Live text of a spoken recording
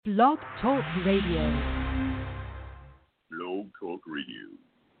Blog Talk Radio. Blog Talk Radio.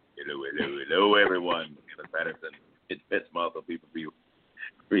 Hello, everyone. Kevin Patterson. It's Pittsmouth, so people feel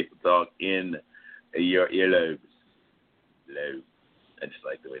free to talk in your earlobes. Hello. I just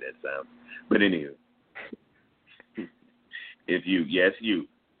like the way that sounds. But anywho, if you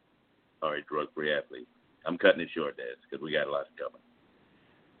are a drug-free athlete, I'm cutting it short, Des, because we got a lot coming.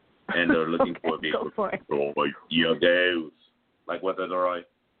 And they're looking for a vehicle for your girls. Like what, Desiree?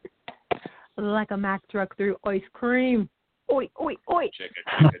 Like a Mack truck through ice cream. Oi, oi, oi. Check.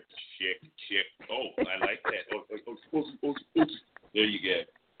 Oh, I like that. Oh. There you go.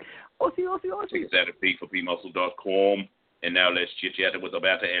 Aussie. Take that at p4pmuscle.com. And now let's chit-chat with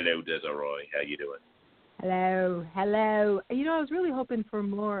about hello, Desiree. How you doing? Hello. You know, I was really hoping for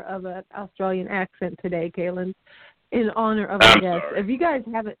more of an Australian accent today, Kaelin, in honor of our guest. Sorry. If you guys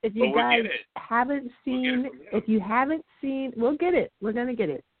haven't seen, we'll get it. We're going to get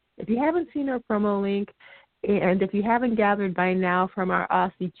it. If you haven't seen our promo link, and if you haven't gathered by now from our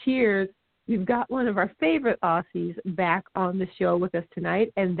Aussie cheers, we've got one of our favorite Aussies back on the show with us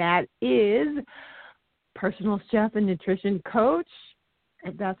tonight, and that is personal chef and nutrition coach,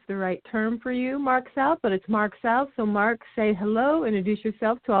 if that's the right term for you, Mark South, but it's Mark South. So, Mark, say hello, introduce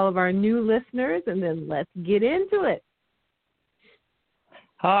yourself to all of our new listeners, and then let's get into it.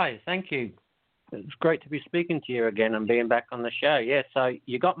 Hi, thank you. It's great to be speaking to you again and being back on the show. Yeah, so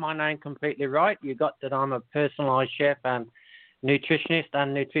you got my name completely right. You got that I'm a personalized chef and nutritionist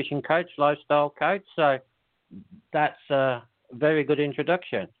and nutrition coach, lifestyle coach. So that's a very good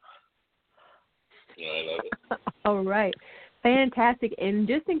introduction. Yeah, I love it. All right. Fantastic. And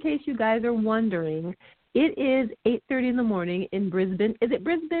just in case you guys are wondering, it is 8:30 in the morning in Brisbane. Is it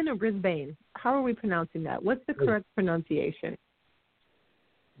Brisbane or Brisbane? How are we pronouncing that? What's the correct pronunciation?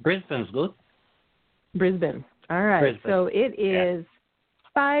 Brisbane's good. Brisbane. All right. Brisbane. So it is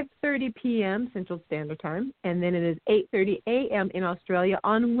 5:30 p.m. Central Standard Time, and then it is 8:30 a.m. in Australia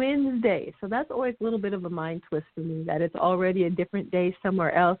on Wednesday. So that's always a little bit of a mind twist for me that it's already a different day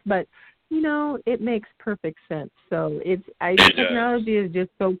somewhere else. But, you know, it makes perfect sense. So technology is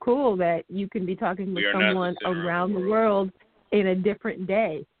just so cool that you can be talking with someone around the world in a different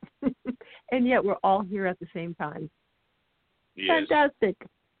day. And yet we're all here at the same time. Yes. Fantastic.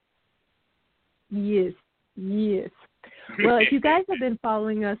 Yes. Well, if you guys have been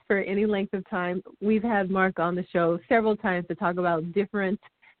following us for any length of time, we've had Mark on the show several times to talk about different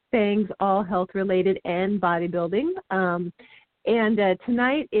things, all health-related and bodybuilding. And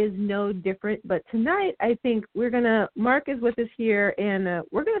tonight is no different. But tonight, I think Mark is with us here, and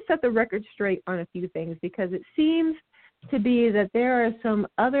we're going to set the record straight on a few things because it seems to be that there are some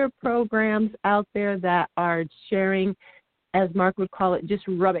other programs out there that are sharing, as Mark would call it, just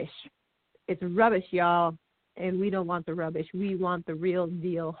rubbish. It's rubbish, y'all, and we don't want the rubbish. We want the real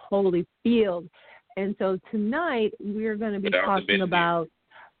deal, Holyfield. And so tonight we're going to be talking about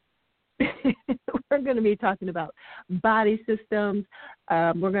body systems.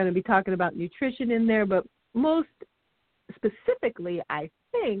 We're going to be talking about nutrition in there, but most specifically, I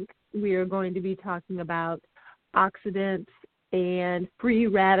think we are going to be talking about oxidants and free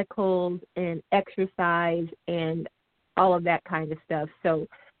radicals and exercise and all of that kind of stuff. So,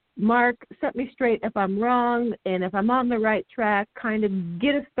 Mark, set me straight if I'm wrong, and if I'm on the right track, kind of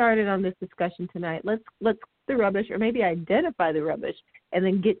get us started on this discussion tonight. Let's the rubbish, or maybe identify the rubbish, and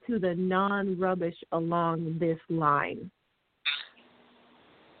then get to the non-rubbish along this line.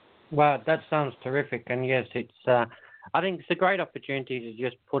 Wow, that sounds terrific. And yes, I think it's a great opportunity to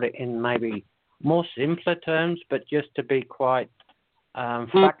just put it in maybe more simpler terms, but just to be quite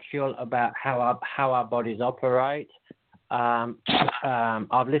factual about how our bodies operate.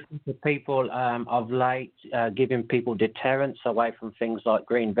 I've listened to people of late giving people deterrents away from things like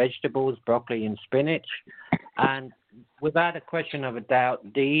green vegetables, broccoli and spinach. And without a question of a doubt,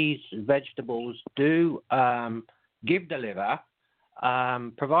 these vegetables do give the liver,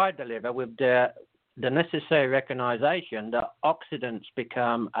 provide the liver with the necessary recognition that oxidants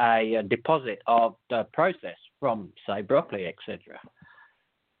become a deposit of the process from, say, broccoli, etc.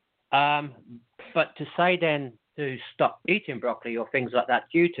 But to say then to stop eating broccoli or things like that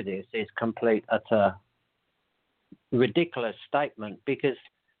due to this is complete, utter, ridiculous statement, because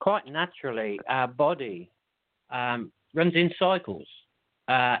quite naturally our body runs in cycles.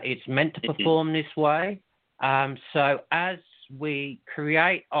 It's meant to perform this way. So as we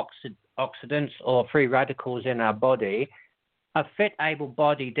create oxidants or free radicals in our body, a fit, able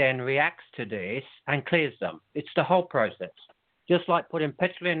body then reacts to this and clears them. It's the whole process. Just like putting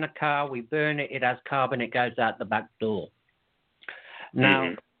petrol in the car, we burn it, it has carbon, it goes out the back door.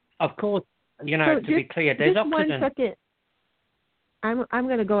 Now, of course, to be clear, there's oxidants. 1 second. I'm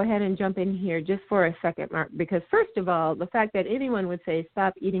going to go ahead and jump in here just for a second, Mark, because first of all, the fact that anyone would say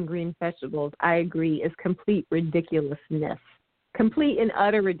stop eating green vegetables, I agree, is complete ridiculousness. Complete and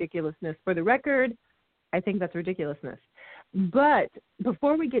utter ridiculousness. For the record, I think that's ridiculousness. But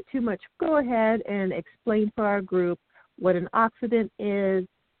before we get too much, go ahead and explain for our group what an oxidant is,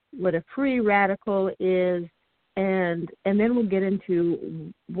 what a free radical is, and then we'll get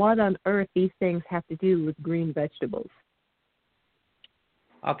into what on earth these things have to do with green vegetables.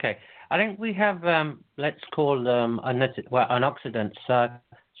 Okay. I think we have, let's call them an oxidant. So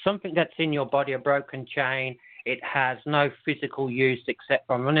something that's in your body, a broken chain. It has no physical use except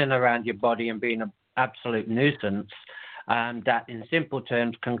from running around your body and being an absolute nuisance. That, in simple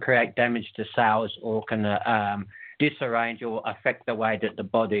terms, can create damage to cells or can disarrange or affect the way that the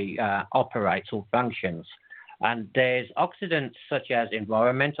body operates or functions. And there's oxidants such as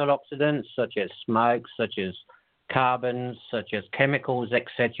environmental oxidants, such as smoke, such as carbons, such as chemicals,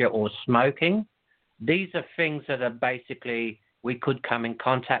 etc., or smoking. These are things that are basically we could come in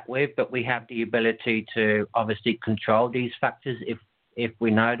contact with, but we have the ability to obviously control these factors if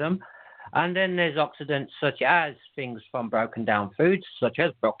we know them. And then there's oxidants such as things from broken down foods, such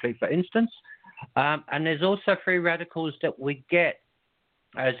as broccoli, for instance. And there's also free radicals that we get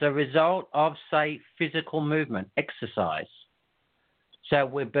as a result of, say, physical movement, exercise. So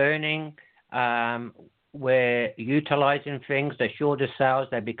we're burning, we're utilizing things, they're shorter cells,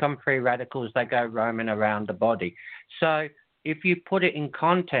 they become free radicals, they go roaming around the body. So if you put it in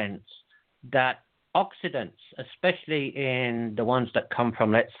context, that oxidants, especially in the ones that come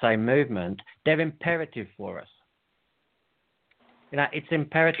from, let's say, movement, they're imperative for us. You know, it's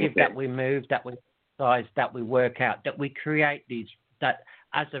imperative that we move, that we exercise, that we work out, that we create these, that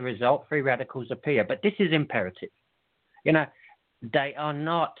as a result, free radicals appear. But this is imperative. You know, they are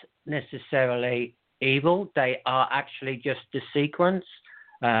not necessarily evil. They are actually just the sequence,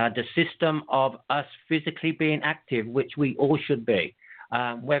 the system of us physically being active, which we all should be,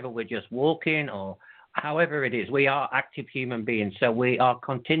 whether we're just walking or however it is. We are active human beings, so we are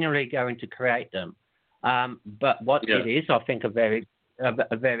continually going to create them. But what it is, I think a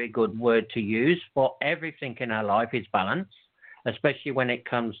very good word to use for everything in our life is balance, especially when it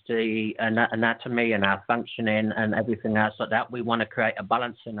comes to the anatomy and our functioning and everything else like that. We want to create a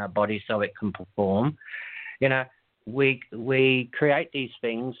balance in our body so it can perform. You know, we create these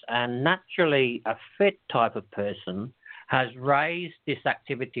things, and naturally a fit type of person has raised this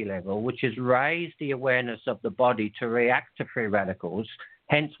activity level, which has raised the awareness of the body to react to free radicals.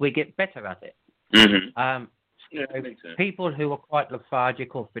 Hence, we get better at it. Mm-hmm. People who are quite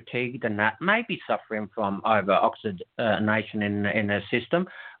lethargic or fatigued and that may be suffering from over-oxidation in their system.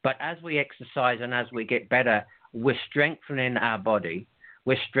 But as we exercise and as we get better, we're strengthening our body.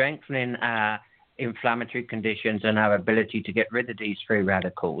 We're strengthening our inflammatory conditions and our ability to get rid of these free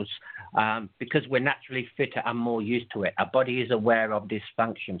radicals because we're naturally fitter and more used to it. Our body is aware of this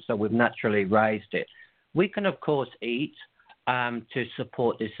function, so we've naturally raised it. We can, of course, eat to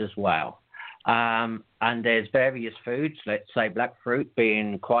support this as well. And there's various foods, let's say black fruit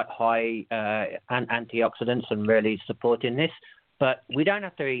being quite high antioxidants and really supporting this. But we don't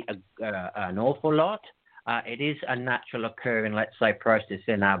have to eat an awful lot. It is a natural occurring, let's say, process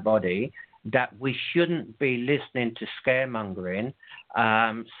in our body that we shouldn't be listening to scaremongering,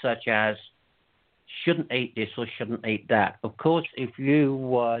 such as shouldn't eat this or shouldn't eat that. Of course, if you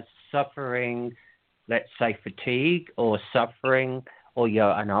were suffering, let's say, fatigue or suffering, or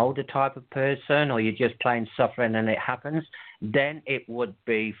you're an older type of person, or you're just plain suffering and it happens, then it would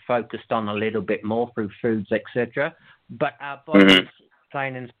be focused on a little bit more through foods, etc. But our bodies,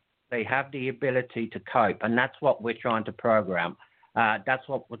 plain and they have the ability to cope, and that's what we're trying to program. That's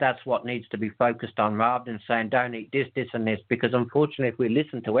what needs to be focused on, rather than saying don't eat this, this, and this. Because unfortunately, if we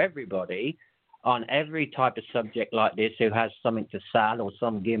listen to everybody on every type of subject like this who has something to sell or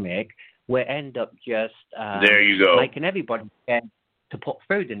some gimmick, we end up just there you go, making everybody to put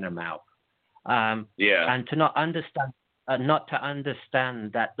food in their mouth. And to not understand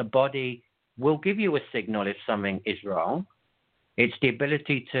that the body will give you a signal if something is wrong. It's the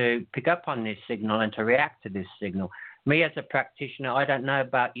ability to pick up on this signal and to react to this signal. Me as a practitioner, I don't know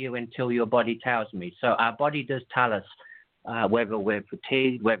about you until your body tells me. So our body does tell us whether we're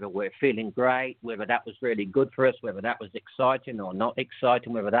fatigued, whether we're feeling great, whether that was really good for us, whether that was exciting or not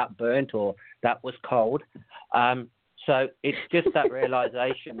exciting, whether that burnt or that was cold. So it's just that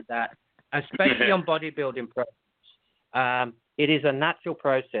realization that, especially on bodybuilding programs, it is a natural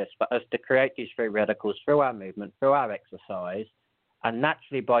process for us to create these free radicals through our movement, through our exercise. And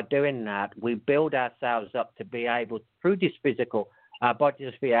naturally, by doing that, we build ourselves up to be able, through this physical, our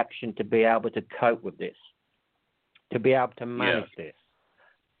body's reaction, to be able to cope with this. to be able to manage this.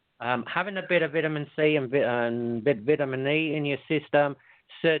 Having a bit of vitamin C and bit vitamin E in your system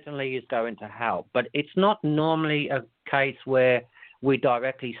certainly is going to help, but it's not normally a case where we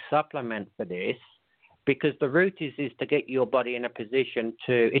directly supplement for this, because the root is to get your body in a position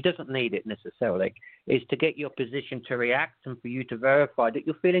to, it doesn't need it necessarily, is to get your position to react and for you to verify that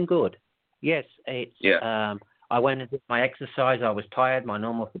you're feeling good. Yes, it's, I went and did my exercise, I was tired, my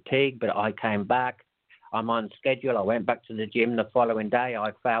normal fatigue, but I came back, I'm on schedule, I went back to the gym the following day,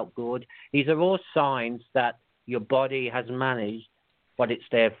 I felt good. These are all signs that your body has managed what it's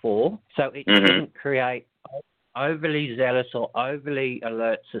there for, so it shouldn't create overly zealous or overly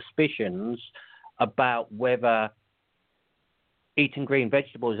alert suspicions about whether eating green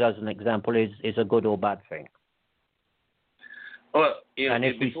vegetables, as an example, is a good or bad thing. Well,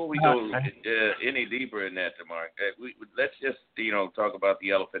 before we go any deeper in that, Mark, let's just talk about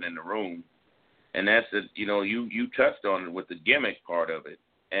the elephant in the room, and that's that you touched on it with the gimmick part of it,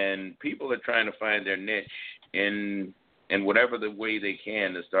 and people are trying to find their niche in whatever the way they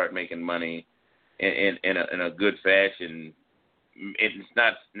can to start making money in a good fashion. It's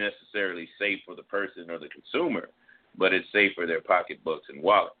not necessarily safe for the person or the consumer, but it's safe for their pocketbooks and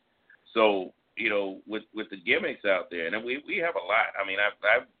wallets. So, with the gimmicks out there, and we have a lot. I mean,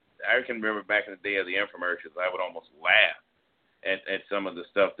 I can remember back in the day of the infomercials, I would almost laugh at some of the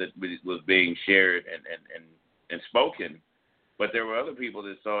stuff that was being shared and spoken. But there were other people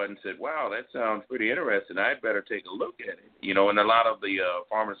that saw it and said, wow, that sounds pretty interesting. I'd better take a look at it. And a lot of the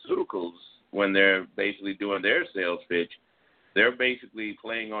pharmaceuticals, when they're basically doing their sales pitch, they're basically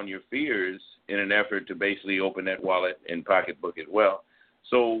playing on your fears in an effort to basically open that wallet and pocketbook as well.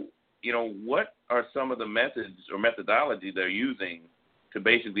 So, what are some of the methods or methodology they're using to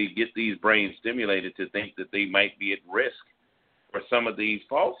basically get these brains stimulated to think that they might be at risk for some of these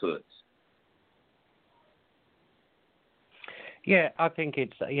falsehoods? Yeah, I think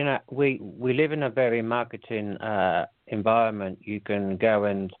it's, we live in a very marketing environment. You can go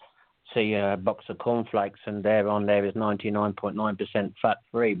and see a box of cornflakes and there is 99.9%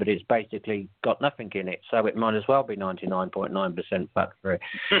 fat-free, but it's basically got nothing in it, so it might as well be 99.9% fat-free.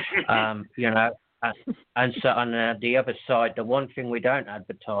 And so on the other side, the one thing we don't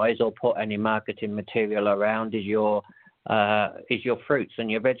advertise or put any marketing material around is your fruits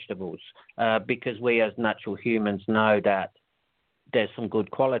and your vegetables, because we as natural humans know that there's some good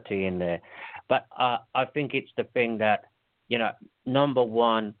quality in there. But I think it's the thing that, number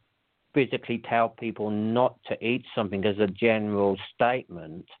one, physically tell people not to eat something as a general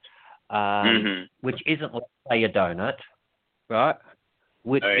statement, which isn't, let's say, a donut, right?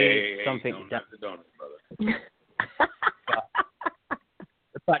 Which is something that... donut, brother.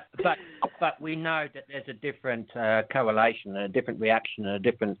 But we know that there's a different correlation, a different reaction,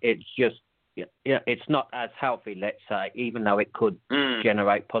 it's just, it's not as healthy, let's say, even though it could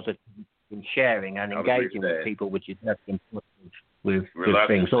generate positive in sharing and engaging with people, which is very important with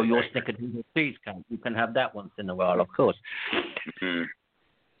things. Or your snickerdoodle cheesecake, you can have that once in a while, of course. Is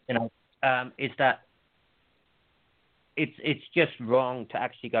that it's just wrong to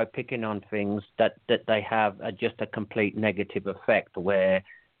actually go picking on things that they have just a complete negative effect, where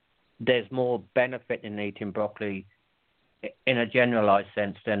there's more benefit in eating broccoli in a generalized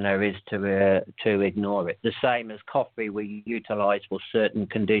sense than there is to ignore it. The same as coffee we utilize for certain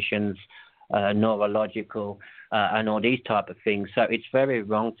conditions, neurological, and all these type of things. So it's very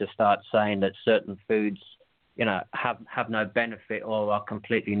wrong to start saying that certain foods, have no benefit or are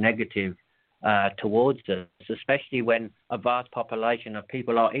completely negative towards us, especially when a vast population of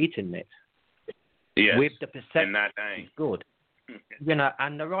people are eating it. Yes, with the perception that it's good.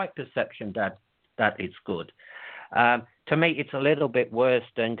 And the right perception that it's good. To me, it's a little bit worse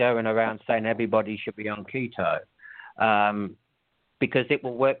than going around saying everybody should be on keto, because it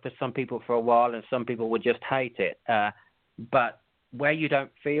will work for some people for a while and some people will just hate it. But where you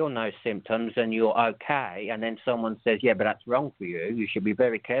don't feel no symptoms and you're okay, and then someone says, yeah, but that's wrong for you, you should be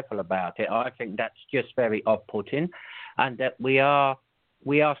very careful about it. I think that's just very off-putting, and that we are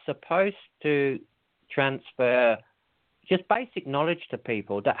supposed to transfer just basic knowledge to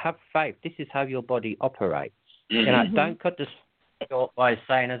people that have faith. This is how your body operates. Don't cut the short by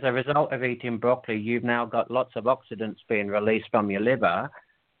saying, as a result of eating broccoli, you've now got lots of oxidants being released from your liver,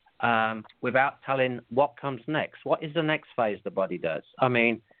 without telling what comes next. What is the next phase the body does? I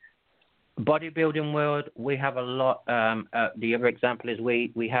mean, bodybuilding world, we have a lot. The other example is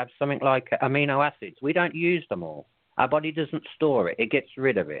we have something like amino acids. We don't use them all. Our body doesn't store it. It gets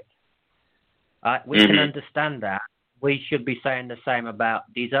rid of it. We can understand that. We should be saying the same about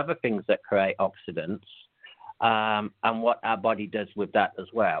these other things that create oxidants, and what our body does with that as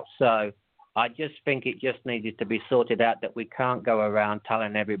well. So I just think it just needed to be sorted out that we can't go around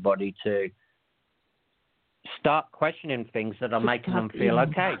telling everybody to start questioning things that are making them feel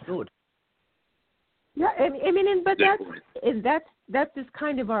okay, good. Yeah, but that's just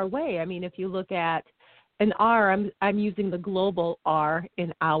kind of our way. I mean, if you look at an R, I'm using the global R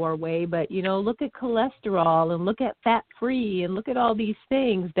in our way, but look at cholesterol and look at fat-free and look at all these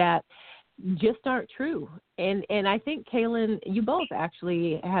things that just aren't true. And I think, Kaelin, you both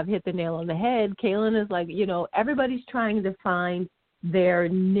actually have hit the nail on the head. Kaelin is like, everybody's trying to find their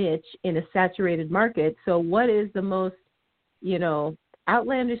niche in a saturated market. So what is the most,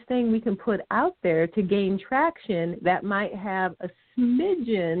 outlandish thing we can put out there to gain traction that might have a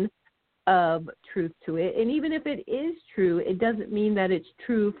smidgen of truth to it? And even if it is true, it doesn't mean that it's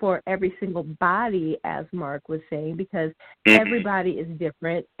true for every single body, as Mark was saying, because everybody is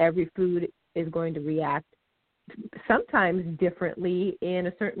different. Every food is going to react sometimes differently in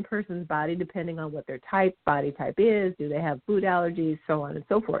a certain person's body, depending on what their body type is. Do they have food allergies, so on and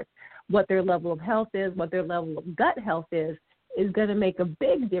so forth. What their level of health is, what their level of gut health is going to make a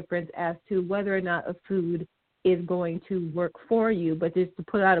big difference as to whether or not a food is going to work for you. But just to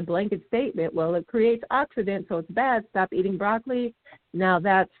put out a blanket statement, well, it creates oxidants, so it's bad, stop eating broccoli. Now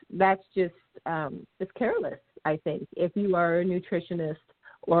that's just it's careless, I think. If you are a nutritionist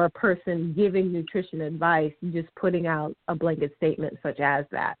or a person giving nutrition advice, just putting out a blanket statement such as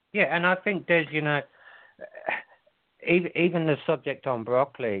that. Yeah, and I think there's, even the subject on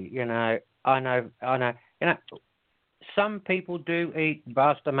broccoli, I know, some people do eat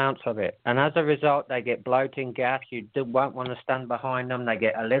vast amounts of it, and as a result, they get bloating, gas. You won't want to stand behind them. They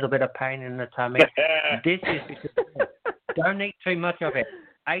get a little bit of pain in the tummy. This is because don't eat too much of it.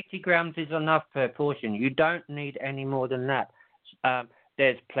 80 grams is enough per portion. You don't need any more than that.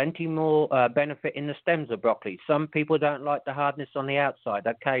 There's plenty more benefit in the stems of broccoli. Some people don't like the hardness on the outside.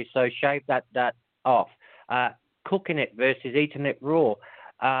 Okay, so shave that off. Cooking it versus eating it raw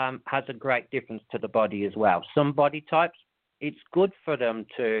has a great difference to the body as well. Some body types, it's good for them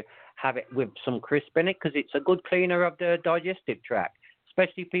to have it with some crisp in it because it's a good cleaner of the digestive tract,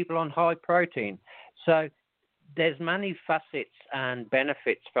 especially people on high protein. So there's many facets and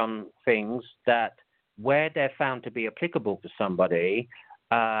benefits from things that where they're found to be applicable for somebody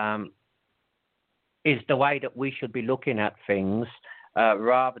is the way that we should be looking at things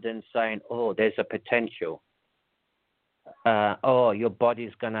rather than saying, oh, there's a potential. Your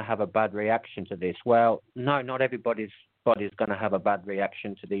body's going to have a bad reaction to this. Well, no, not everybody's body's going to have a bad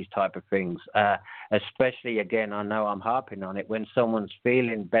reaction to these type of things. Especially, again, I know I'm harping on it, when someone's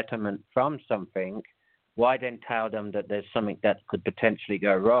feeling betterment from something, why then tell them that there's something that could potentially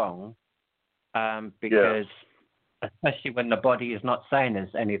go wrong? Because especially when the body is not saying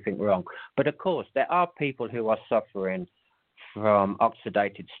there's anything wrong. But, of course, there are people who are suffering from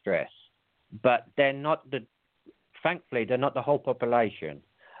oxidative stress, but they're not thankfully, they're not the whole population.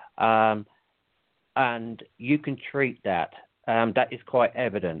 And you can treat that. That is quite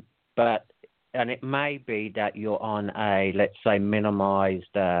evident. And it may be that you're on a, let's say,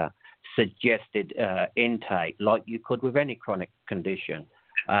 minimized suggested intake, like you could with any chronic condition.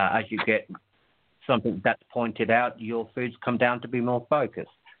 As you get something that's pointed out, your foods come down to be more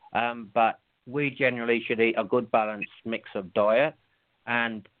focused. But we generally should eat a good balanced mix of diet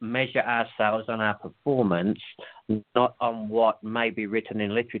and measure ourselves on our performance, not on what may be written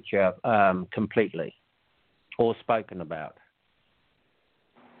in literature completely or spoken about.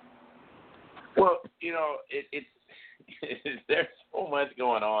 Well, it's there's so much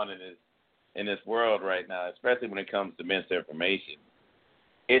going on in this world right now, especially when it comes to misinformation.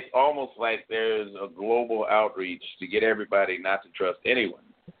 It's almost like there's a global outreach to get everybody not to trust anyone,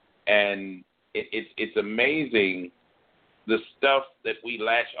 and it's amazing the stuff that we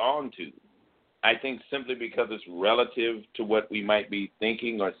latch on to. I think simply because it's relative to what we might be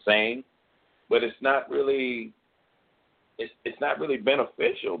thinking or saying, but it's not really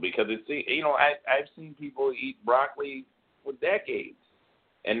beneficial because I've seen people eat broccoli for decades,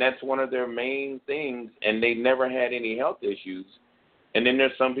 and that's one of their main things, and they never had any health issues. And then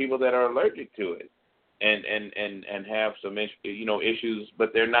there's some people that are allergic to it and have some issues,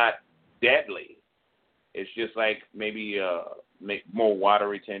 but they're not deadly. It's just like maybe make more water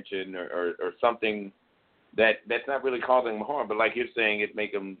retention or something that's not really causing them harm. But like you're saying, it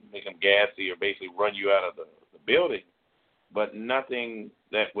make them gassy or basically run you out of the building, but nothing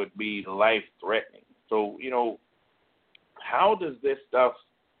that would be life-threatening. So, how does this stuff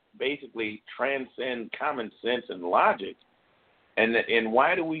basically transcend common sense and logic? And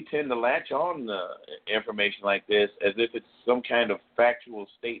why do we tend to latch on information like this as if it's some kind of factual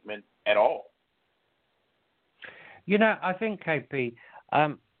statement at all? I think, KP,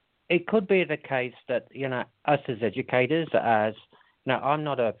 it could be the case that us as educators, as I'm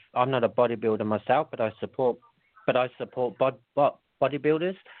not a bodybuilder myself, but I support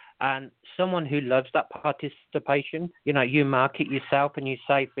bodybuilders, and someone who loves that participation. You market yourself and you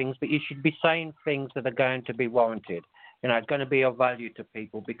say things, but you should be saying things that are going to be warranted. It's going to be of value to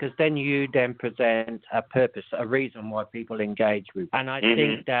people, because then you then present a purpose, a reason why people engage with. And I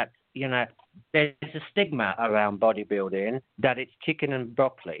think that, there's a stigma around bodybuilding that it's chicken and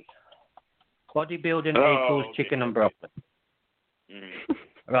broccoli. Bodybuilding equals chicken and broccoli.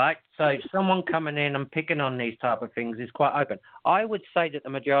 Right? So someone coming in and picking on these type of things is quite open. I would say that the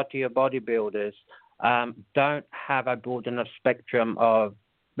majority of bodybuilders don't have a broad enough spectrum of,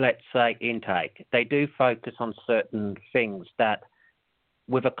 let's say, intake. They do focus on certain things that,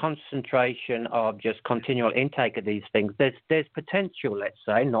 with a concentration of just continual intake of these things, there's potential, let's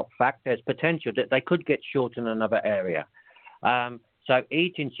say, not fact, there's potential that they could get short in another area. So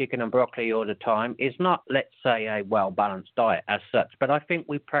eating chicken and broccoli all the time is not, let's say, a well-balanced diet as such, but I think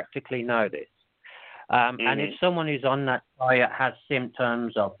we practically know this. And if someone who's on that diet has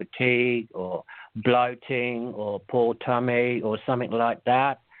symptoms of fatigue or bloating or poor tummy or something like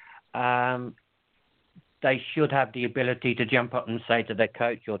that, they should have the ability to jump up and say to their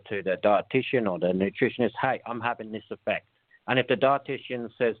coach or to their dietitian or their nutritionist, hey, I'm having this effect. And if the dietitian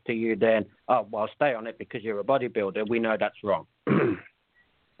says to you then, oh, well, stay on it because you're a bodybuilder, we know that's wrong.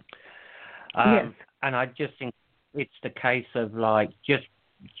 Yes. And I just think it's the case of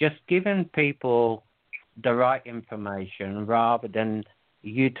just giving people the right information rather than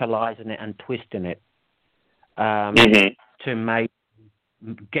utilizing it and twisting it to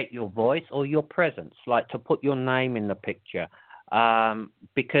get your voice or your presence, like to put your name in the picture,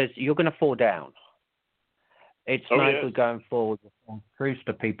 because you're going to fall down. It's no good going forward with proofs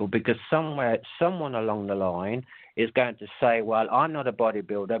to people, because someone along the line is going to say, well, I'm not a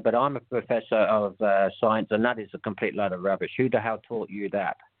bodybuilder, but I'm a professor of science, and that is a complete load of rubbish. Who the hell taught you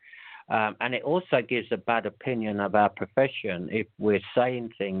that? And it also gives a bad opinion of our profession if we're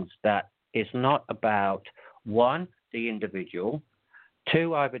saying things that is not about, one, the individual, two,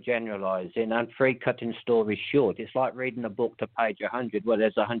 overgeneralizing, and three, cutting stories short. It's like reading a book to page 100 where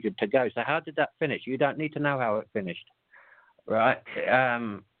there's 100 to go. So how did that finish? You don't need to know how it finished, right?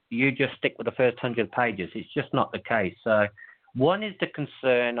 You just stick with the first 100 pages. It's just not the case. So one is the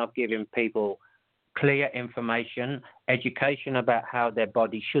concern of giving people clear information, education about how their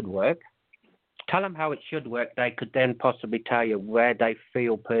body should work. Tell them how it should work. They could then possibly tell you where they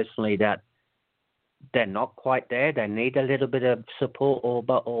feel personally that they're not quite there. They need a little bit of support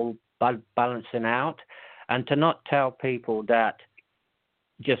or balancing out. And to not tell people that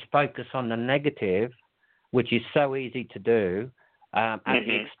just focus on the negative, which is so easy to do, at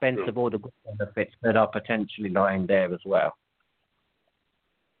the expense of all the good benefits that are potentially lying there as well.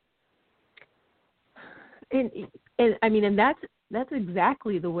 And I mean, and that's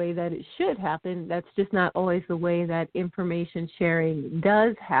exactly the way that it should happen. That's just not always the way that information sharing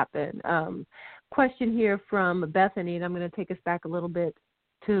does happen. Question here from Bethany, and I'm going to take us back a little bit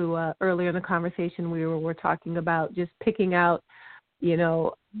to earlier in the conversation we were talking about just picking out,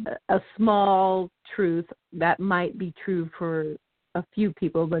 a small truth that might be true for a few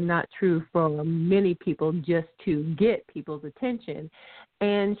people, but not true for many people, just to get people's attention.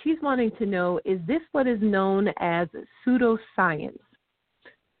 And she's wanting to know, is this what is known as pseudoscience?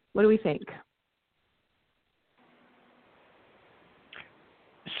 What do we think?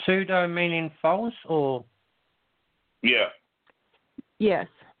 Pseudo meaning false, or? Yeah. Yes.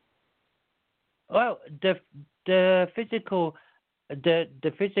 Well, the physical,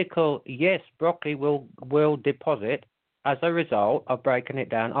 yes, broccoli will deposit as a result of breaking it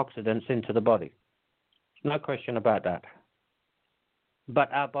down oxidants into the body. No question about that.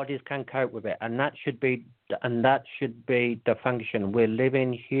 But our bodies can cope with it, and that should be the function. We're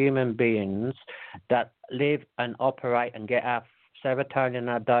living human beings that live and operate and get our serotonin and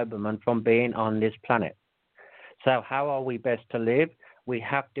our dopamine from being on this planet. So how are we best to live? We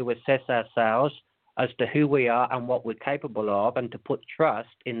have to assess ourselves as to who we are and what we're capable of, and to put trust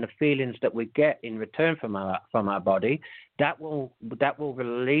in the feelings that we get in return from our body. That will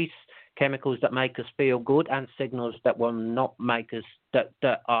release chemicals that make us feel good, and signals that will not make us, that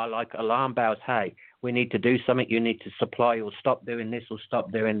are like alarm bells. Hey, we need to do something. You need to supply, or stop doing this, or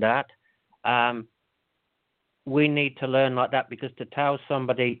stop doing that. We need to learn like that, because to tell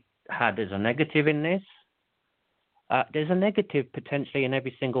somebody how there's a negative in this, there's a negative potentially in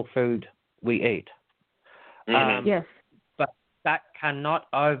every single food we eat. Yes. But that cannot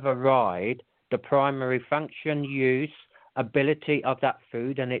override the primary function, use, ability of that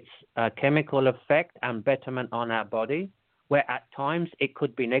food and its chemical effect and betterment on our body. where at times it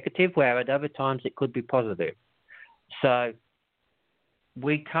could be negative, where at other times it could be positive. So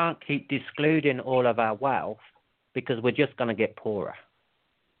we can't keep excluding all of our wealth because we're just going to get poorer.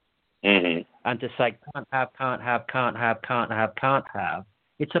 Mm-hmm. And to say can't have,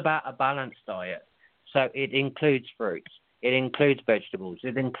 it's about a balanced diet. So it includes fruits, it includes vegetables,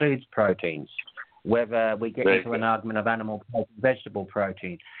 it includes proteins. Whether we get into an argument of animal protein, vegetable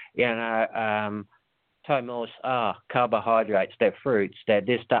protein, Tomos are carbohydrates, they're fruits, they're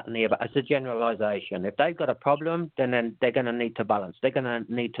this, that, and the other. It's a generalization. If they've got a problem, then they're going to need to balance. They're going to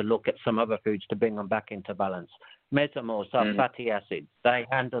need to look at some other foods to bring them back into balance. Mesomorphs are fatty acids. They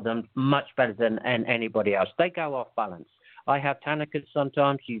handle them much better than anybody else. They go off balance. I have Tanakas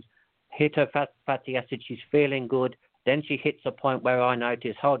sometimes. She's hit her fatty acid. She's feeling good. Then she hits a point where I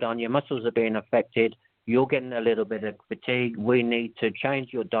notice, hold on, your muscles are being affected. You're getting a little bit of fatigue. We need to change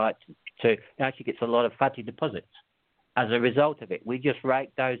your diet to actually gets a lot of fatty deposits as a result of it. We just rake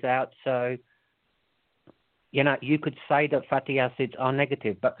those out. So, you could say that fatty acids are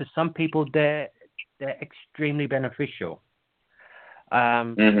negative, but for some people, they're extremely beneficial.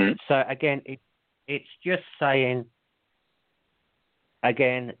 So again, it's just saying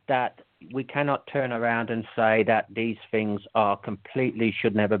again that we cannot turn around and say that these things are completely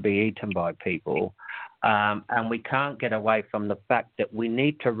should never be eaten by people. And we can't get away from the fact that we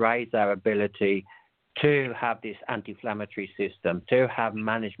need to raise our ability to have this anti-inflammatory system, to have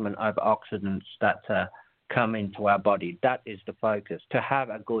management of oxidants that come into our body. That is the focus, to have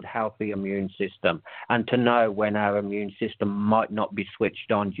a good, healthy immune system and to know when our immune system might not be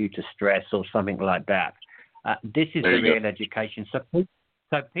switched on due to stress or something like that. This is the real education.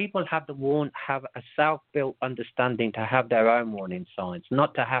 So people have a self-built understanding to have their own warning signs,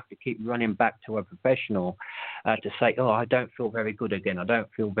 not to have to keep running back to a professional to say, oh, I don't feel very good again. I don't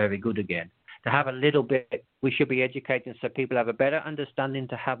feel very good again. To have a little bit, we should be educating so people have a better understanding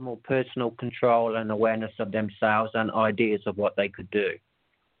to have more personal control and awareness of themselves and ideas of what they could do.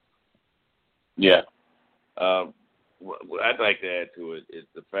 Yeah. What I'd like to add to it is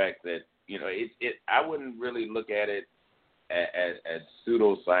the fact that, I wouldn't really look at it as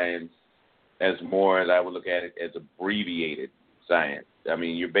pseudoscience as more as I would look at it as abbreviated science. I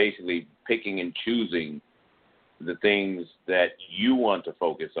mean, you're basically picking and choosing the things that you want to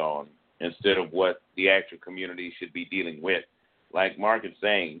focus on instead of what the actual community should be dealing with. Like Mark is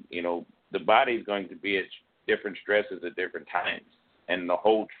saying, the body is going to be at different stresses at different times. And the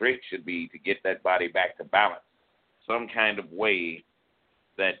whole trick should be to get that body back to balance, some kind of way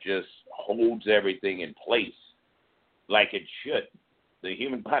that just holds everything in place like it should. The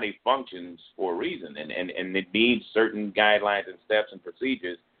human body functions for a reason, and it needs certain guidelines and steps and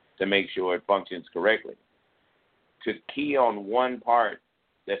procedures to make sure it functions correctly. To key on one part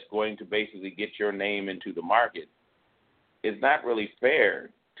that's going to basically get your name into the market is not really fair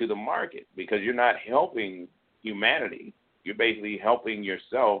to the market because you're not helping humanity. You're basically helping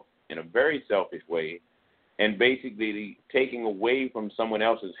yourself in a very selfish way and basically taking away from someone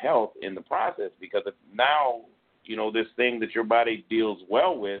else's health in the process because if now, this thing that your body deals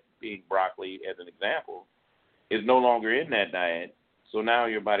well with, being broccoli as an example, is no longer in that diet. So now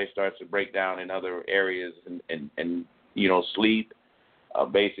your body starts to break down in other areas and sleep,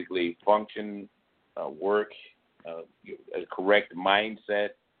 basically function, work, a correct mindset.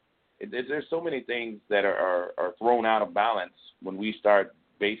 There's so many things that are thrown out of balance when we start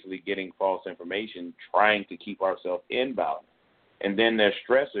basically getting false information, trying to keep ourselves in balance. And then there's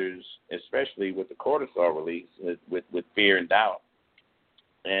stressors, especially with the cortisol release, with fear and doubt.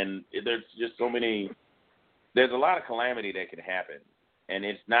 And there's just there's a lot of calamity that can happen. And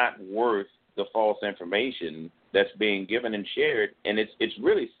it's not worth the false information that's being given and shared. And it's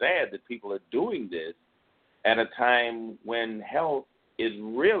really sad that people are doing this at a time when health is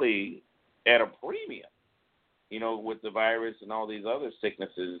really at a premium, with the virus and all these other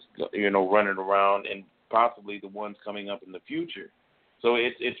sicknesses, running around and possibly the ones coming up in the future. So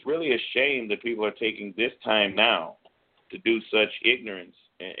it's really a shame that people are taking this time now to do such ignorance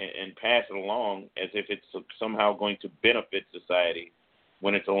and pass it along as if it's somehow going to benefit society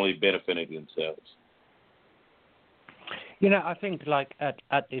when it's only benefiting themselves. I think like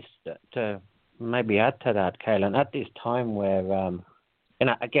at this, to maybe add to that, Kaelin, at this time where,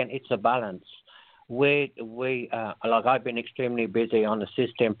 again, it's a balance. We like I've been extremely busy on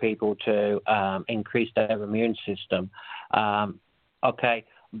assisting people to increase their immune system. Okay,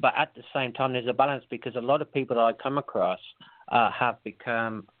 but at the same time, there's a balance because a lot of people that I come across have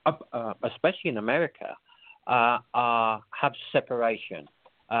become, especially in America, have separation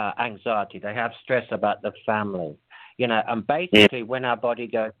anxiety. They have stress about the family, and basically when our body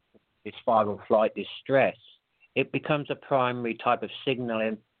goes this fight or flight, this stress, it becomes a primary type of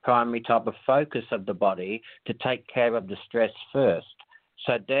signaling, primary type of focus of the body to take care of the stress first.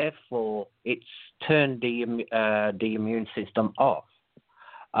 So therefore, it's turned the immune system off,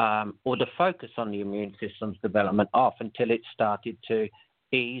 or the focus on the immune system's development off until it started to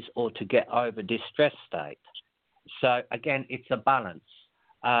ease or to get over this stress state. So again, it's a balance.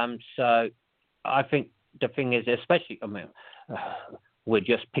 So I think the thing is, especially, we're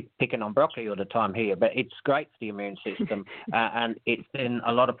just picking on broccoli all the time here, but it's great for the immune system, and it's in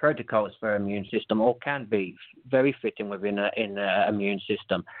a lot of protocols for immune system, or can be very fitting within an immune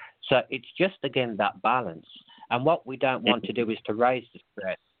system. So it's just, again, that balance. And what we don't want to do is to raise the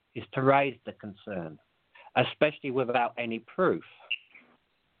stress, is to raise the concern, especially without any proof.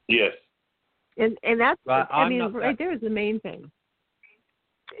 Yes. And that's, right, right there is the main thing,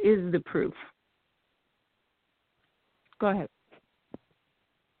 is the proof. Go ahead.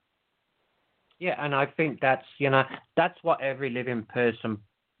 Yeah, and I think that's what every living person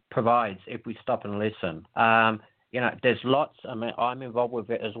provides if we stop and listen. There's lots. I'm involved with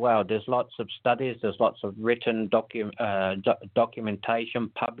it as well. There's lots of studies. There's lots of written documentation,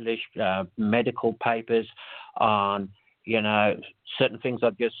 published medical papers on certain things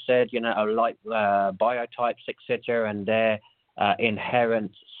I've just said. Like biotypes, etc., and their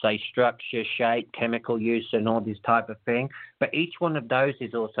inherent, say, structure, shape, chemical use, and all these type of thing. But each one of those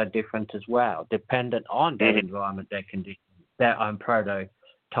is also different as well, dependent on their environment, their conditions, their own prototype.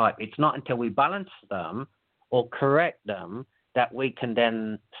 It's not until we balance them or correct them that we can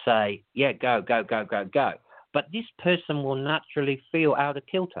then say, yeah, go. But this person will naturally feel out of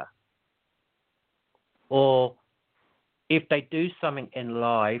kilter. Or if they do something in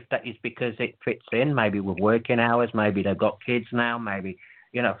life that is because it fits in, maybe with working hours, maybe they've got kids now, maybe,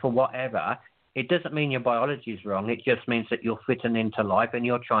 for whatever, it doesn't mean your biology is wrong. It just means that you're fitting into life and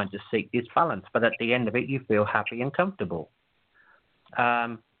you're trying to seek this balance. But at the end of it, you feel happy and comfortable.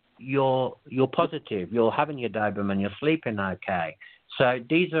 You're positive. You're having your Doberman. You're sleeping okay. So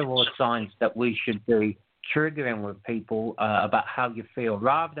these are all signs that we should be triggering with people about how you feel,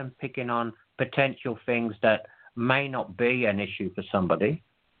 rather than picking on potential things that may not be an issue for somebody,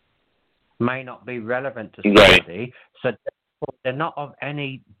 may not be relevant to somebody. Right. So they're not of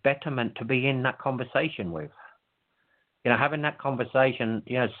any betterment to be in that conversation with. Having that conversation,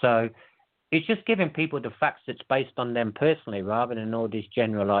 so it's just giving people the facts that's based on them personally, rather than all this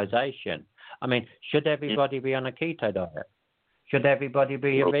generalization. I mean, should everybody be on a keto diet? Should everybody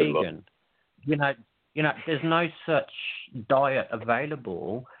be a vegan? There's no such diet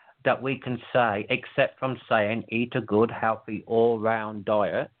available that we can say, except from saying eat a good, healthy, all-round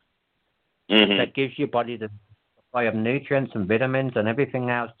diet that gives your body the supply of nutrients and vitamins and everything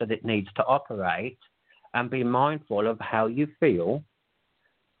else that it needs to operate, and be mindful of how you feel,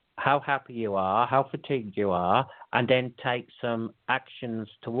 how happy you are, how fatigued you are, and then take some actions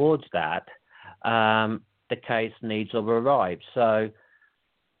towards that. The case needs or arrives. So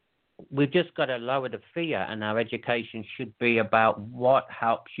we've just got to lower the fear, and our education should be about what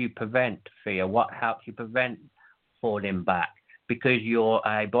helps you prevent fear, what helps you prevent falling back. Because you're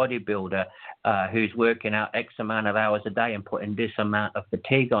a bodybuilder who's working out X amount of hours a day and putting this amount of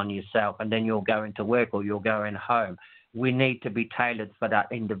fatigue on yourself, and then you're going to work or you're going home. We need to be tailored for that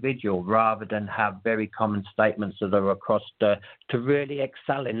individual, rather than have very common statements that are across to really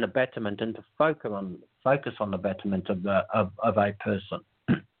excel in the betterment and to focus on the betterment of a person.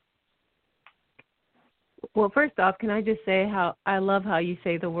 Well, first off, can I just say how I love how you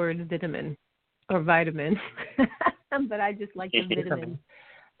say the word vitamin or vitamin, but I just like the vitamin.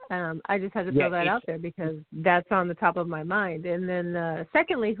 I just had to throw that out there because that's on the top of my mind. And then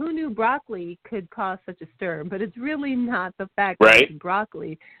secondly, who knew broccoli could cause such a stir? But it's really not the fact that it's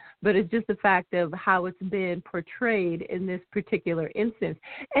broccoli, but it's just the fact of how it's been portrayed in this particular instance.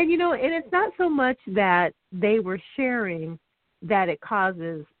 And, and it's not so much that they were sharing that it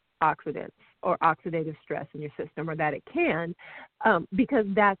causes oxidants or oxidative stress in your system, or that it can, because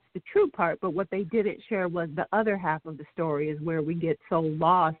that's the true part. But what they didn't share was the other half of the story, is where we get so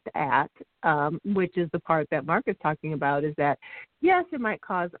lost at, which is the part that Mark is talking about, is that, yes, it might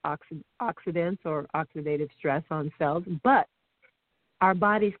cause oxidants or oxidative stress on cells, but our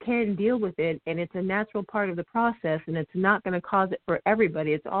bodies can deal with it, and it's a natural part of the process, and it's not going to cause it for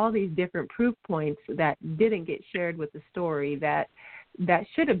everybody. It's all these different proof points that didn't get shared with the story that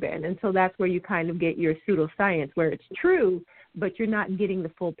should have been. And so that's where you kind of get your pseudoscience, where it's true, but you're not getting the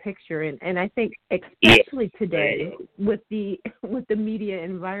full picture. And I think especially today with the media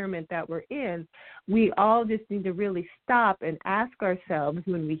environment that we're in, we all just need to really stop and ask ourselves,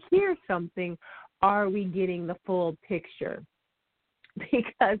 when we hear something, are we getting the full picture?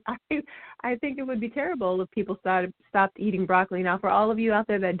 because I think it would be terrible if people stopped eating broccoli. Now, for all of you out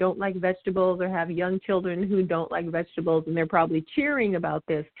there that don't like vegetables or have young children who don't like vegetables and they're probably cheering about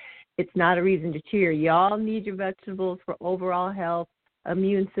this, it's not a reason to cheer. Y'all need your vegetables for overall health,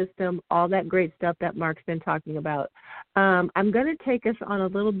 immune system, all that great stuff that Mark's been talking about. I'm going to take us on a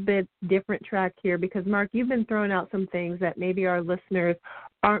little bit different track here because, Mark, you've been throwing out some things that maybe our listeners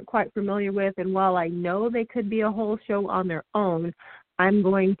aren't quite familiar with, and while I know they could be a whole show on their own, I'm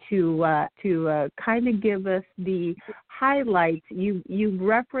going to kind of give us the highlights. You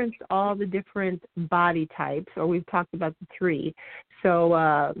referenced all the different body types, or we've talked about the three.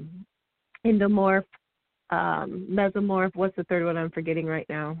 So endomorph, mesomorph, what's the third one I'm forgetting right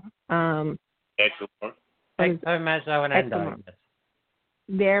now? Ectomorph. Meso, and endo.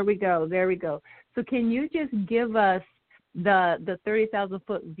 There we go. So can you just give us the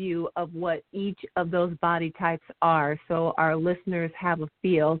 30,000-foot view of what each of those body types are so our listeners have a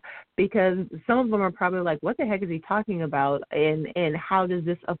feel? Because some of them are probably like, what the heck is he talking about, and how does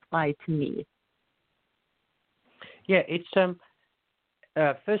this apply to me? Yeah, it's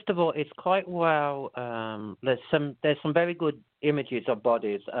first of all, it's quite well. There's some very good images of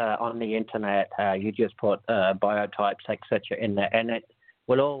bodies on the internet. You just put biotypes, etc., in there, and it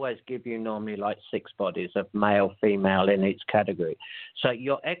will always give you normally like 6 bodies of male, female in each category. So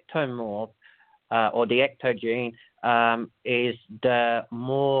your ectomorph or the ectogene is the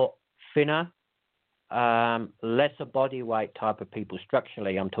more thinner, lesser body weight type of people.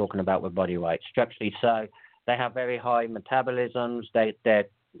 Structurally, I'm talking about with body weight. Structurally, so they have very high metabolisms. They're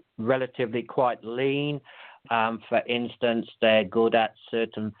relatively quite lean. For instance, they're good at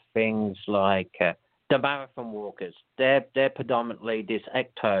certain things like the marathon walkers. They're predominantly this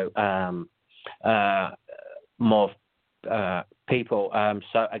ectomorph people.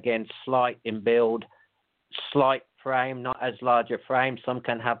 So again, slight in build, slight frame, not as large a frame. Some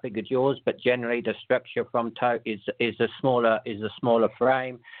can have bigger jaws, but generally the structure from toe is a smaller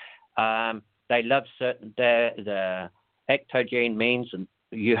frame. They love the ectogene means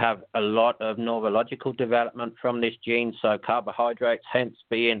you have a lot of neurological development from this gene, so carbohydrates hence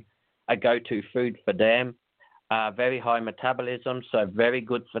being a go-to food for them. Very high metabolism, so very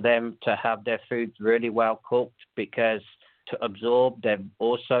good for them to have their foods really well cooked because to absorb, they're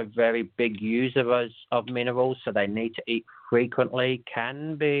also very big users of minerals, so they need to eat frequently,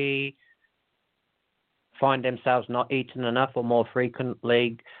 find themselves not eating enough or more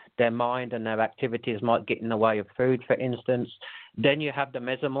frequently. Their mind and their activities might get in the way of food, for instance. Then you have the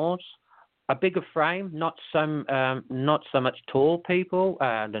mesomorphs, a bigger frame, not so much tall people.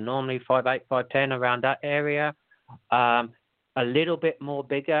 They're normally 5'8", 5'10", around that area. A little bit more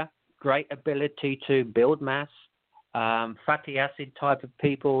bigger, great ability to build mass. Fatty acid type of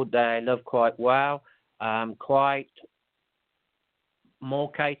people, they love quite well. Quite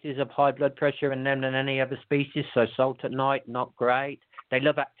more cases of high blood pressure in them than any other species, so salt at night, not great. They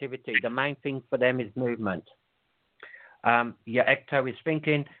love activity. The main thing for them is movement. Your ecto is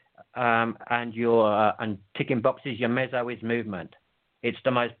thinking, and your and ticking boxes. Your meso is movement. It's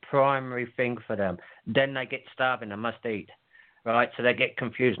the most primary thing for them. Then they get starving and must eat, right? So they get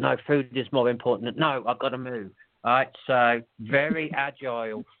confused. No, food is more important. No, I've got to move, right? So very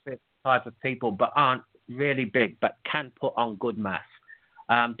agile, fit type of people, but aren't really big, but can put on good mass.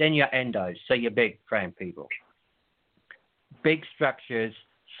 Then your endos, so your big frame people. Big structures,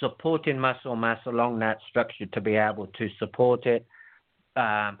 supporting muscle mass along that structure to be able to support it.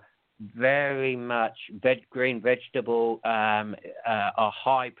 Very much green vegetable are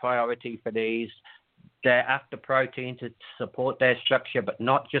high priority for these. They're after protein to support their structure, but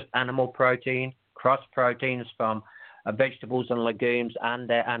not just animal protein, cross proteins from vegetables and legumes and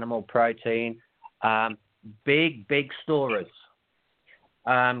their animal protein. Big storers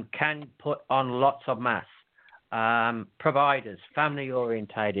can put on lots of mass. Providers, family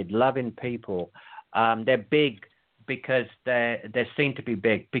orientated, loving people. They're big because they're seen to be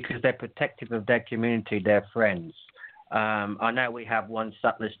big because they're protective of their community, their friends. I know we have one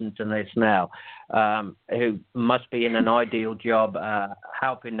sat listening to this now who must be in an ideal job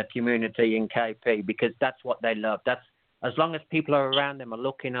helping the community in KP because that's what they love. That's as long as people are around them are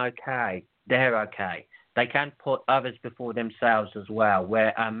looking okay, they're okay. They can put others before themselves as well,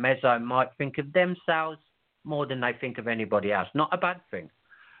 where a meso might think of themselves more than they think of anybody else. Not a bad thing.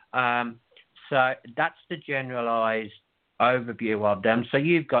 So that's the generalized overview of them. So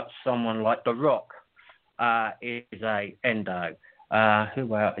you've got someone like The Rock is a endo.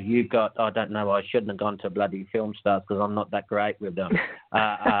 Who else? You've got, I don't know, I shouldn't have gone to bloody film stars because I'm not that great with them.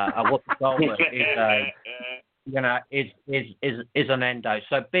 Whoopi Goldberg is an endo.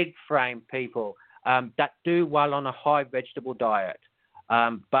 So big frame people that do well on a high vegetable diet.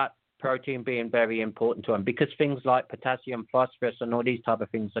 but protein being very important to them because things like potassium, phosphorus, and all these type of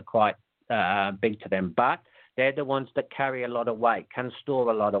things are quite big to them. But they're the ones that carry a lot of weight, can store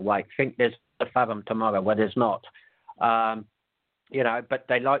a lot of weight. Think there's a fathom tomorrow where there's not. But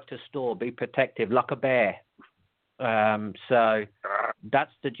they like to store, be protective, like a bear. So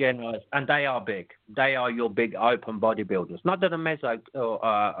that's the general, and they are big. They are your big open bodybuilders. Not that a meso or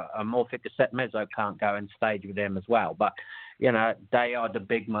a more thicker set meso can't go and stage with them as well, but they are the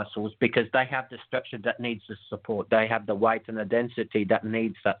big muscles because they have the structure that needs the support. They have the weight and the density that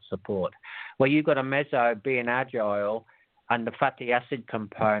needs that support. Where you've got a meso being agile and the fatty acid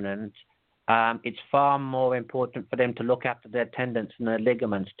component, it's far more important for them to look after their tendons and their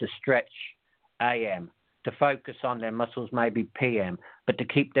ligaments, to stretch AM, to focus on their muscles maybe PM, but to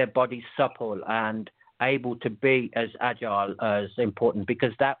keep their body supple and able to be as agile as important,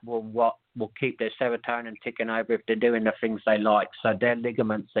 because that will keep their serotonin ticking over if they're doing the things they like. So their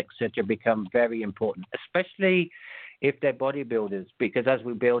ligaments, etc., become very important, especially if they're bodybuilders, because as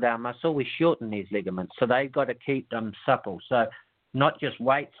we build our muscle, we shorten these ligaments. So they've got to keep them supple. So not just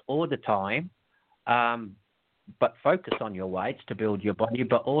weights all the time, but focus on your weights to build your body,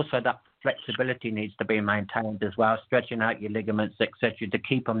 but also that flexibility needs to be maintained as well, stretching out your ligaments, etc., to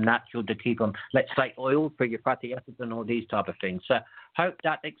keep them natural, to keep them, let's say, oil for your fatty acids and all these type of things. So hope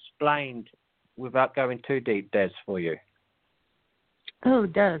that explained without going too deep, Des, for you. Oh,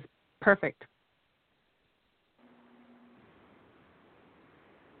 it does. Perfect.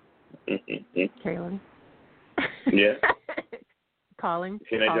 Kaelin. Yeah. Calling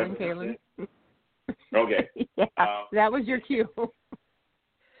Kaelin. Okay. Yeah, that was your cue.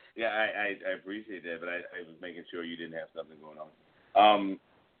 Yeah, I appreciate that, but I was making sure you didn't have something going on.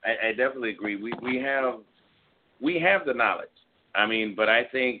 I definitely agree. We have the knowledge. I mean, but I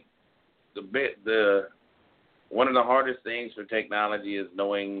think the one of the hardest things for technology is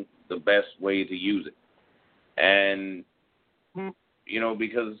knowing the best way to use it, and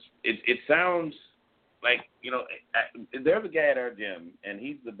because it sounds like there's a guy at our gym, and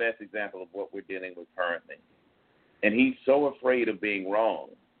he's the best example of what we're dealing with currently, and he's so afraid of being wrong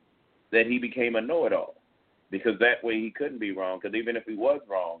that he became a know-it-all, because that way he couldn't be wrong, because even if he was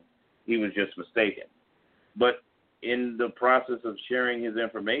wrong, he was just mistaken. But in the process of sharing his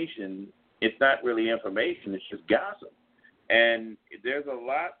information, it's not really information, it's just gossip. And there's a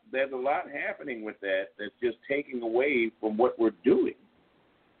lot happening with that that's just taking away from what we're doing,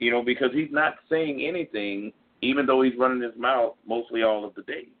 because he's not saying anything, even though he's running his mouth mostly all of the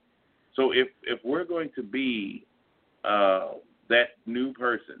day. So if we're going to be that new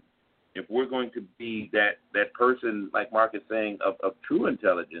person, if we're going to be that person, like Mark is saying, of true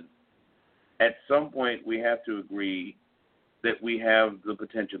intelligence, at some point we have to agree that we have the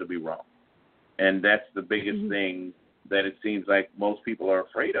potential to be wrong. And that's the biggest thing that it seems like most people are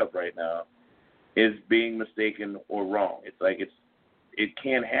afraid of right now, is being mistaken or wrong. It's like it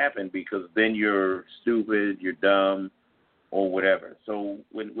can't happen, because then you're stupid, you're dumb, or whatever. So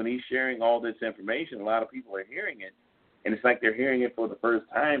when he's sharing all this information, a lot of people are hearing it, and it's like they're hearing it for the first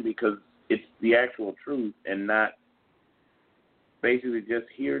time, because it's the actual truth and not basically just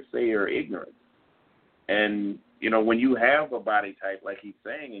hearsay or ignorance. And, when you have a body type like he's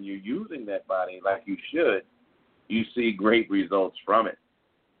saying, and you're using that body like you should, you see great results from it.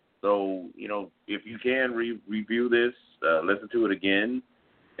 So, if you can review this, listen to it again,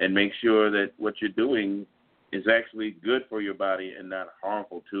 and make sure that what you're doing is actually good for your body and not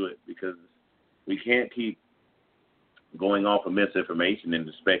harmful to it, because we can't keep going off of misinformation and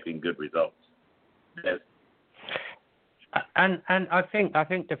expecting good results. Yes. And I think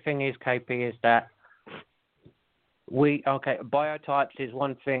the thing is, KP, is that biotypes is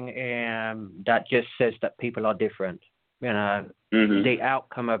one thing that just says that people are different. The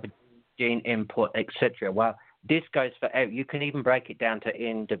outcome of gene input, etc. Well, this goes for, you can even break it down to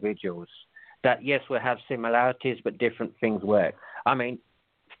individuals. That yes, we have similarities, but different things work. I mean,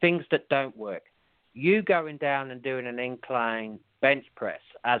 things that don't work. You going down and doing an incline bench press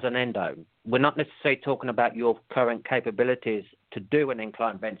as an endo, we're not necessarily talking about your current capabilities to do an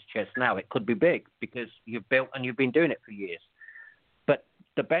incline bench chest now. It could be big because you've built and you've been doing it for years. But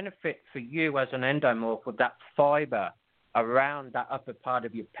the benefit for you as an endomorph with that fiber around that upper part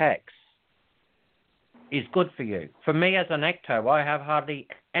of your pecs is good for you. For me as an ecto, I have hardly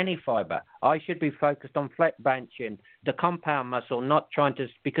any fiber. I should be focused on flat benching, the compound muscle, not trying to,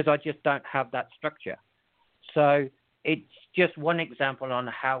 because I just don't have that structure. So it's just one example on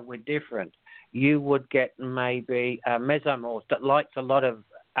how we're different. You would get maybe a mesomorph that likes a lot of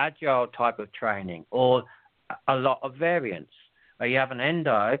agile type of training or a lot of variance. or you have an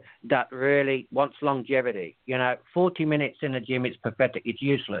endo that really wants longevity. 40 minutes in the gym, it's pathetic. It's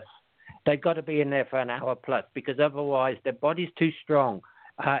useless. They've got to be in there for an hour plus because otherwise their body's too strong.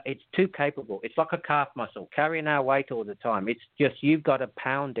 It's too capable. It's like a calf muscle, carrying our weight all the time. It's just you've got to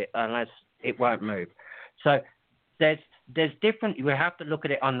pound it unless it won't move. So there's different. We have to look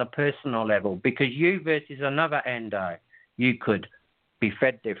at it on the personal level because you versus another endo, you could be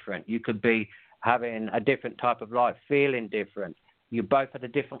fed different. You could be having a different type of life, feeling different. You both at a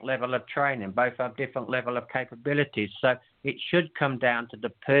different level of training, both have different level of capabilities. So it should come down to the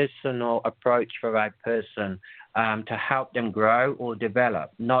personal approach for a person to help them grow or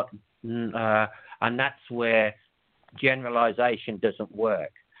develop. And that's where generalization doesn't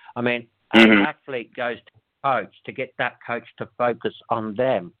work. I mean, an athlete goes to a coach to get that coach to focus on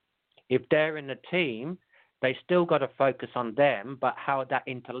them. If they're in a team, they still got to focus on them, but how that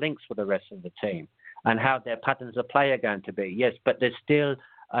interlinks with the rest of the team and how their patterns of play are going to be. Yes, but there's still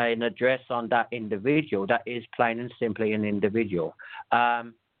an address on that individual that is plain and simply an individual.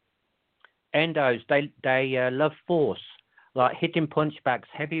 Endos, they love force, like hitting punch bags,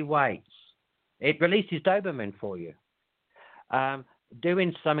 heavy weights. It releases dopamine for you.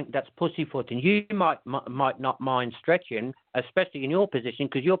 Doing something that's pussyfooting. You might not mind stretching, especially in your position,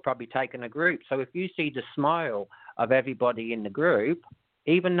 because you're probably taking a group. So if you see the smile of everybody in the group,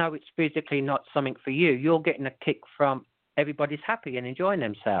 even though it's physically not something for you, you're getting a kick from everybody's happy and enjoying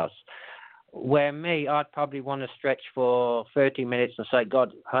themselves. Where me, I'd probably want to stretch for 30 minutes and say,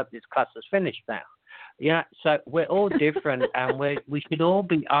 God, I hope this class is finished now. So we're all different, and we should all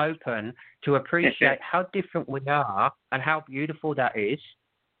be open to appreciate how different we are and how beautiful that is.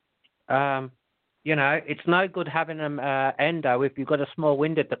 It's no good having an endo if you've got a small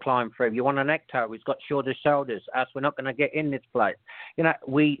window to climb through. You want an ecto who's got shorter shoulders, as we're not going to get in this place.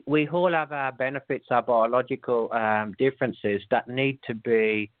 We all have our benefits, our biological differences that need to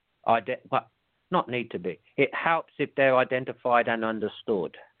be, not need to be. It helps if they're identified and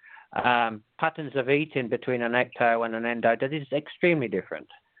understood. Patterns of eating between an ecto and an endo, that is extremely different.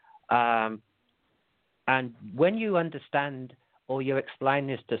 And when you understand or you explain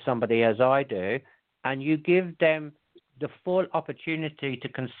this to somebody as I do, and you give them the full opportunity to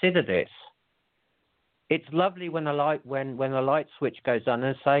consider this, it's lovely when the light switch goes on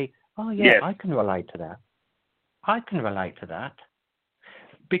and say, oh, yeah, yes, I can relate to that. I can relate to that.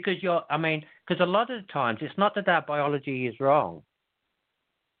 Because because a lot of the times it's not that our biology is wrong.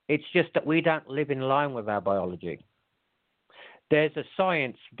 It's just that we don't live in line with our biology. There's a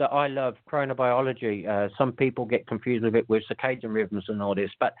science that I love, chronobiology. Some people get confused with it with circadian rhythms and all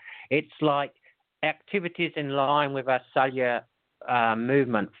this, but it's like activities in line with our cellular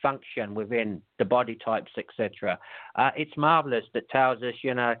movement, function within the body types, etc. It's marvelous that tells us,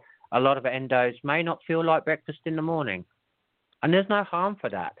 a lot of endos may not feel like breakfast in the morning. And there's no harm for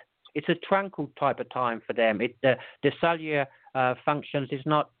that. It's a tranquil type of time for them. The cellular functions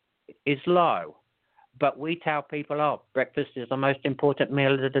is low. But we tell people, breakfast is the most important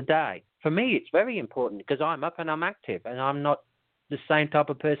meal of the day. For me, it's very important because I'm up and I'm active and I'm not the same type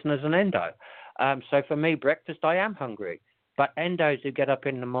of person as an endo. So for me, breakfast, I am hungry. But endos who get up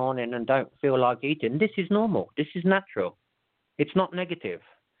in the morning and don't feel like eating, this is normal. This is natural. It's not negative.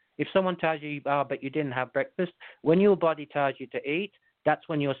 If someone tells you, but you didn't have breakfast, when your body tells you to eat, that's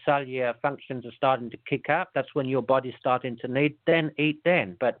when your cellular functions are starting to kick up. That's when your body's starting to need, then eat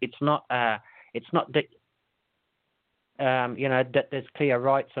then. But it's not that, that there's clear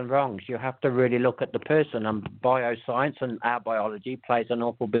rights and wrongs. You have to really look at the person, and bioscience and our biology plays an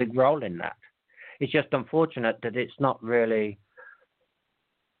awful big role in that. It's just unfortunate that it's not really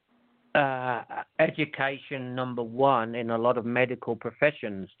education number one in a lot of medical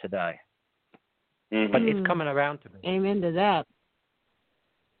professions today. Mm-hmm. But it's coming around to me. Amen to that.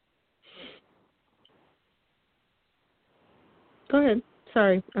 Go ahead.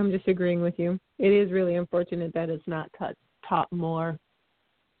 Sorry, I'm just agreeing with you. It is really unfortunate that it's not taught more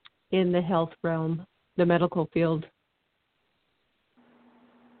in the health realm, the medical field.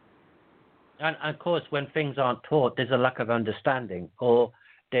 And of course, when things aren't taught, there's a lack of understanding, or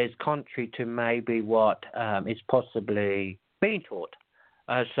there's contrary to maybe what is possibly being taught.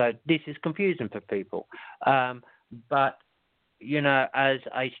 So this is confusing for people. But, as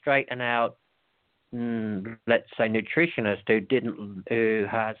a straighten out, let's say, nutritionist who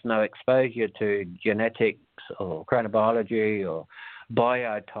has no exposure to genetics or chronobiology or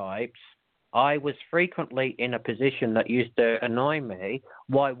biotypes, I was frequently in a position that used to annoy me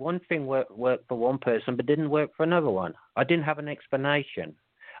why one thing worked for one person but didn't work for another one. I didn't have an explanation.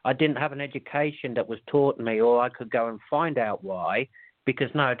 I didn't have an education that was taught me, or I could go and find out why, because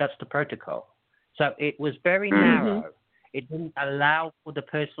no, that's the protocol. So it was very narrow. it didn't allow for the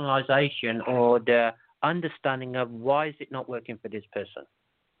personalization or the understanding of why is it not working for this person.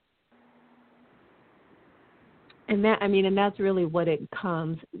 And that's really what it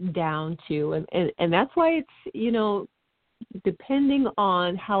comes down to. And that's why it's, depending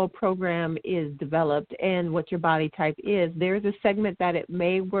on how a program is developed and what your body type is, there's a segment that it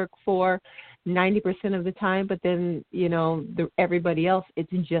may work for 90% of the time, but then, everybody else,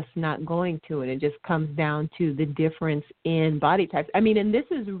 it's just not going to. And it just comes down to the difference in body types. And this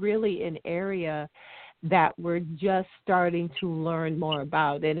is really an area that we're just starting to learn more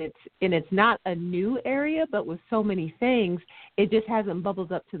about. And it's not a new area, but with so many things, it just hasn't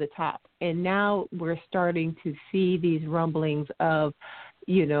bubbled up to the top. And now we're starting to see these rumblings of,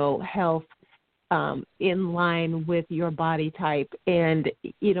 health in line with your body type. And,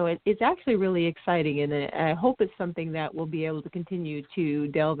 it's actually really exciting. And I hope it's something that we'll be able to continue to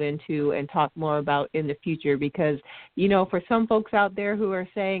delve into and talk more about in the future because, for some folks out there who are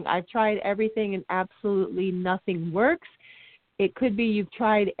saying, I've tried everything and absolutely nothing works, it could be you've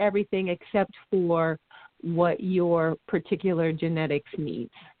tried everything except for what your particular genetics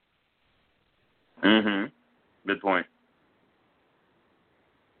needs. Mm-hmm. Good point.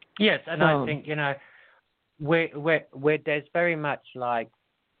 Yes, and I think, we're there's very much like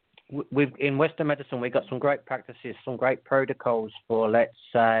we've in Western medicine, we've got some great practices, some great protocols for, let's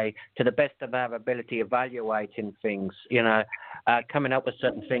say, to the best of our ability, evaluating things, coming up with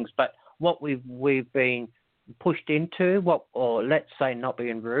certain things. But what we've been pushed into, or let's say, not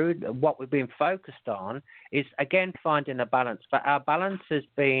being rude, what we've been focused on is, again, finding a balance. But our balance has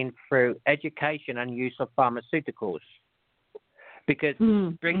been through education and use of pharmaceuticals. Because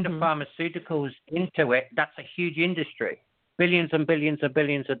bring the pharmaceuticals into it, that's a huge industry, billions and billions and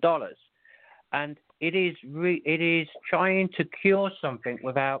billions of dollars. And it is trying to cure something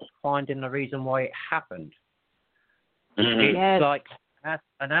without finding the reason why it happened. Mm-hmm. It's like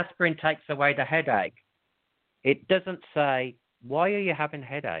an aspirin takes away the headache. It doesn't say, why are you having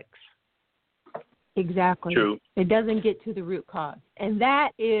headaches? Exactly. True. It doesn't get to the root cause. And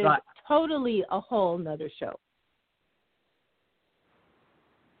that is totally a whole nother show.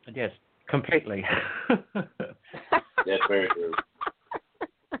 Yes, completely. That's very true.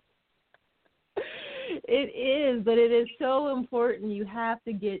 It is, but it is so important. You have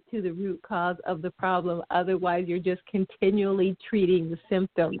to get to the root cause of the problem. Otherwise, you're just continually treating the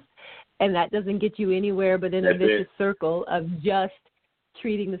symptoms. And that doesn't get you anywhere but in a vicious circle of just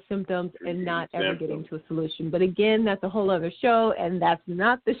treating the symptoms and not ever getting to a solution. But again, that's a whole other show, and that's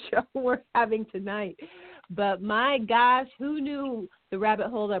not the show we're having tonight. But my gosh, who knew the rabbit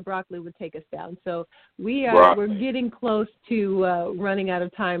hole that broccoli would take us down? So we're getting close to running out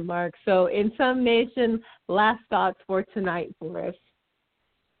of time, Mark. So in summation, last thoughts for tonight for us.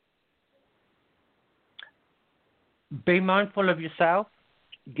 Be mindful of yourself.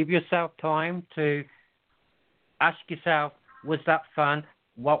 Give yourself time to ask yourself, was that fun?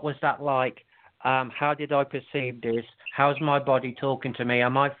 What was that like? How did I perceive this? How's my body talking to me?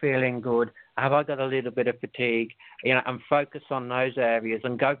 Am I feeling good? Have I got a little bit of fatigue? And focus on those areas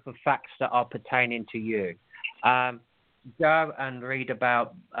and go for facts that are pertaining to you. Go and read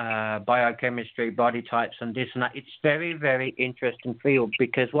about biochemistry, body types, and this and that. It's very, very interesting field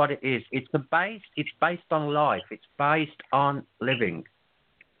because what it is, it's based on life. It's based on living.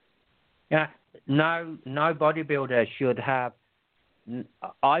 No bodybuilder should have,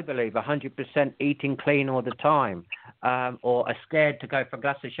 I believe, 100% eating clean all the time, or are scared to go for a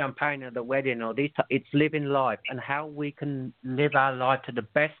glass of champagne at the wedding, or these. It's living life and how we can live our life to the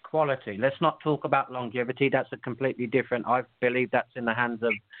best quality. Let's not talk about longevity. That's a completely different. I believe that's in the hands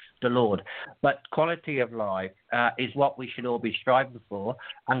of the Lord. But quality of life is what we should all be striving for,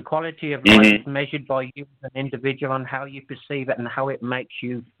 and quality of life is measured by you as an individual on how you perceive it and how it makes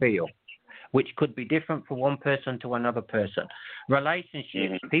you feel, which could be different from one person to another person.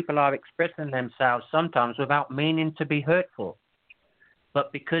 Relationships, people are expressing themselves sometimes without meaning to be hurtful.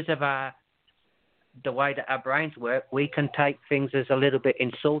 But because of the way that our brains work, we can take things as a little bit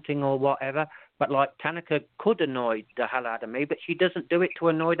insulting or whatever. But like Tanika could annoy the hell out of me, but she doesn't do it to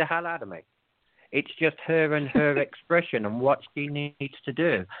annoy the hell out of me. It's just her and her expression and what she needs to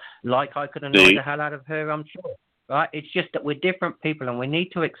do. Like I could annoy the hell out of her, I'm sure. Right? It's just that we're different people and we need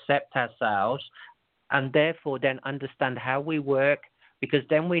to accept ourselves and therefore then understand how we work, because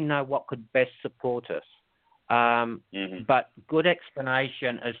then we know what could best support us. But good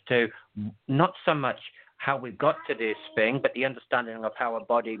explanation as to not so much how we got to this thing, but the understanding of how our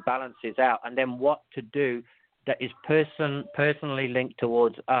body balances out and then what to do that is personally linked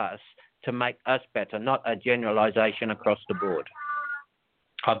towards us to make us better, not a generalization across the board.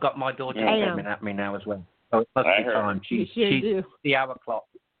 I've got my daughter screaming at me now as well. So it must I be heard. time. You sure do. The hour clock.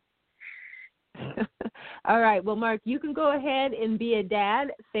 All right. Well, Mark, you can go ahead and be a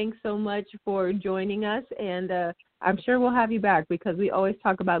dad. Thanks so much for joining us, and I'm sure we'll have you back because we always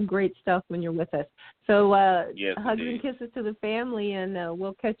talk about great stuff when you're with us. So Yes, hugs indeed. and kisses to the family, and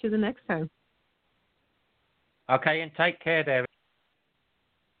we'll catch you the next time. Okay, and take care there.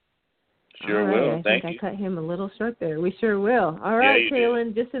 Sure All right, will. I Thank think you. I cut him a little short there. We sure will. All right, you did.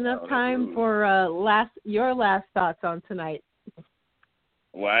 Kaelin, just enough Oh, that's time rude. for your last thoughts on tonight.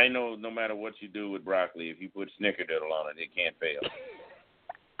 Well, I know no matter what you do with broccoli, if you put snickerdoodle on it, it can't fail.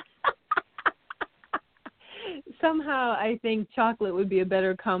 Somehow, I think chocolate would be a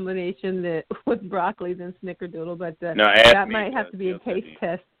better combination with broccoli than snickerdoodle, but No, ask that me, might have to be a she'll tell taste you.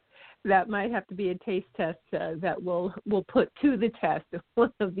 test. That might have to be a taste test that we'll put to the test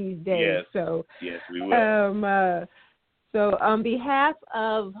one of these days. Yes. So, Yes, we will. So on behalf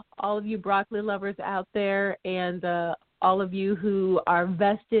of all of you broccoli lovers out there and all of you who are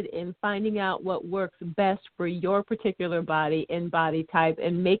vested in finding out what works best for your particular body and body type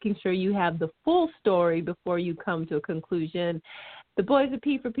and making sure you have the full story before you come to a conclusion, the boys of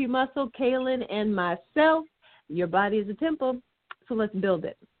P for P Muscle, Kaelin, and myself, your body is a temple, so let's build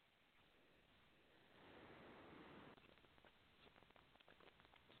it.